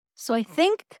So I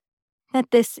think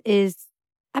that this is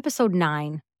episode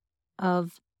 9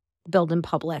 of Build in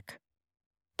Public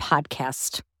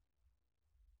podcast.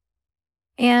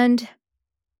 And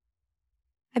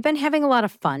I've been having a lot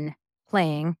of fun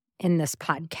playing in this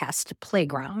podcast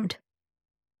playground.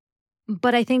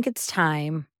 But I think it's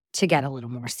time to get a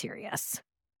little more serious.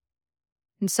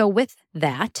 And so with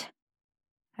that,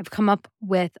 I've come up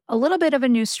with a little bit of a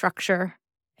new structure,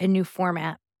 a new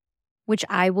format, which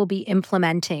I will be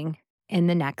implementing in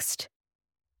the next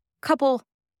couple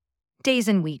days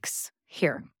and weeks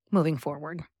here moving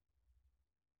forward,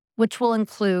 which will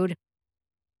include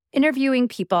interviewing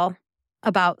people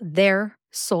about their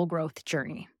soul growth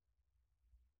journey.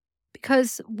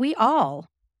 Because we all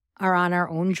are on our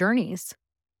own journeys.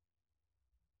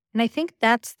 And I think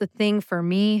that's the thing for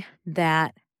me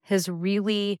that has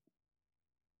really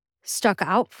stuck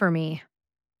out for me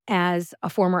as a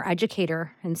former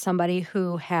educator and somebody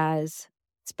who has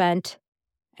spent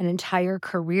an entire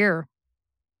career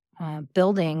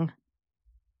building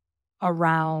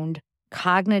around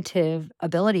cognitive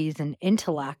abilities and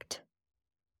intellect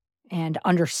and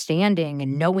understanding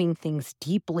and knowing things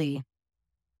deeply,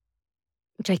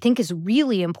 which I think is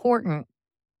really important.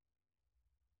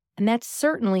 And that's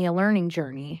certainly a learning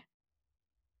journey.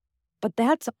 But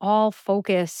that's all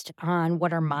focused on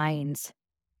what our minds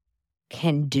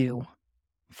can do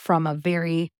from a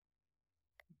very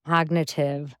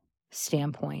cognitive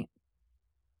standpoint.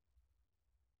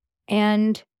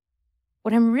 And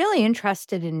what I'm really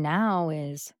interested in now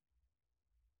is,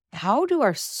 how do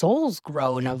our souls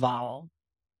grow and evolve?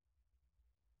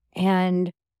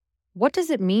 And what does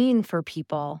it mean for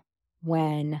people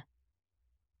when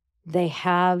they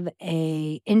have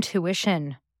a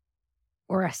intuition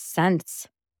or a sense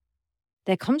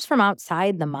that comes from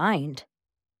outside the mind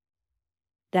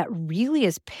that really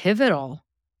is pivotal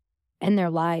in their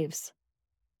lives?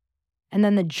 And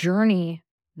then the journey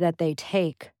that they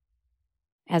take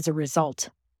as a result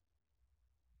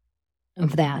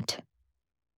of that.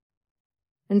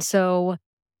 And so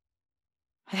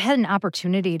I had an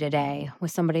opportunity today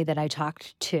with somebody that I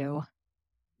talked to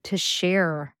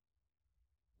share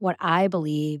what I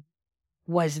believe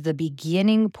was the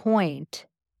beginning point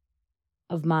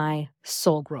of my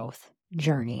soul growth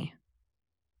journey.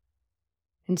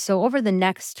 And so over the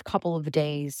next couple of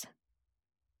days,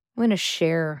 I'm going to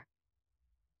share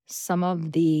some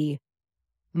of the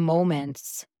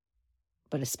moments,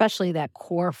 but especially that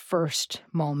core first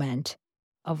moment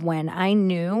of when I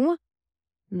knew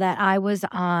that I was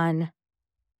on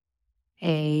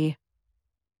a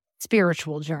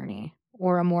spiritual journey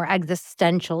or a more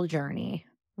existential journey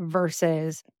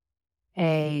versus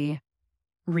a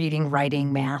reading,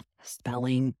 writing, math,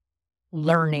 spelling,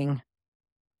 learning,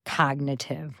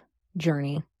 cognitive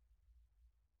journey.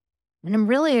 And I'm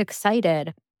really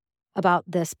excited about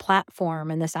this platform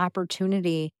and this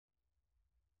opportunity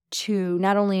to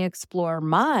not only explore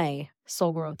my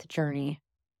soul growth journey,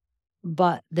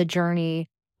 but the journey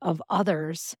of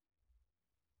others.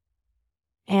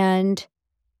 And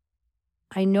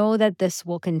I know that this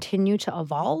will continue to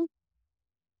evolve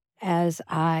as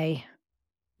I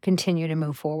continue to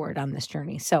move forward on this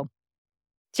journey. So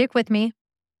stick with me.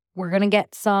 We're going to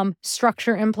get some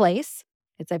structure in place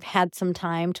as I've had some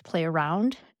time to play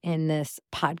around in this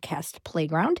podcast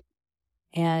playground,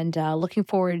 and looking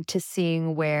forward to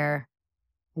seeing where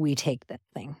we take this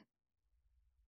thing.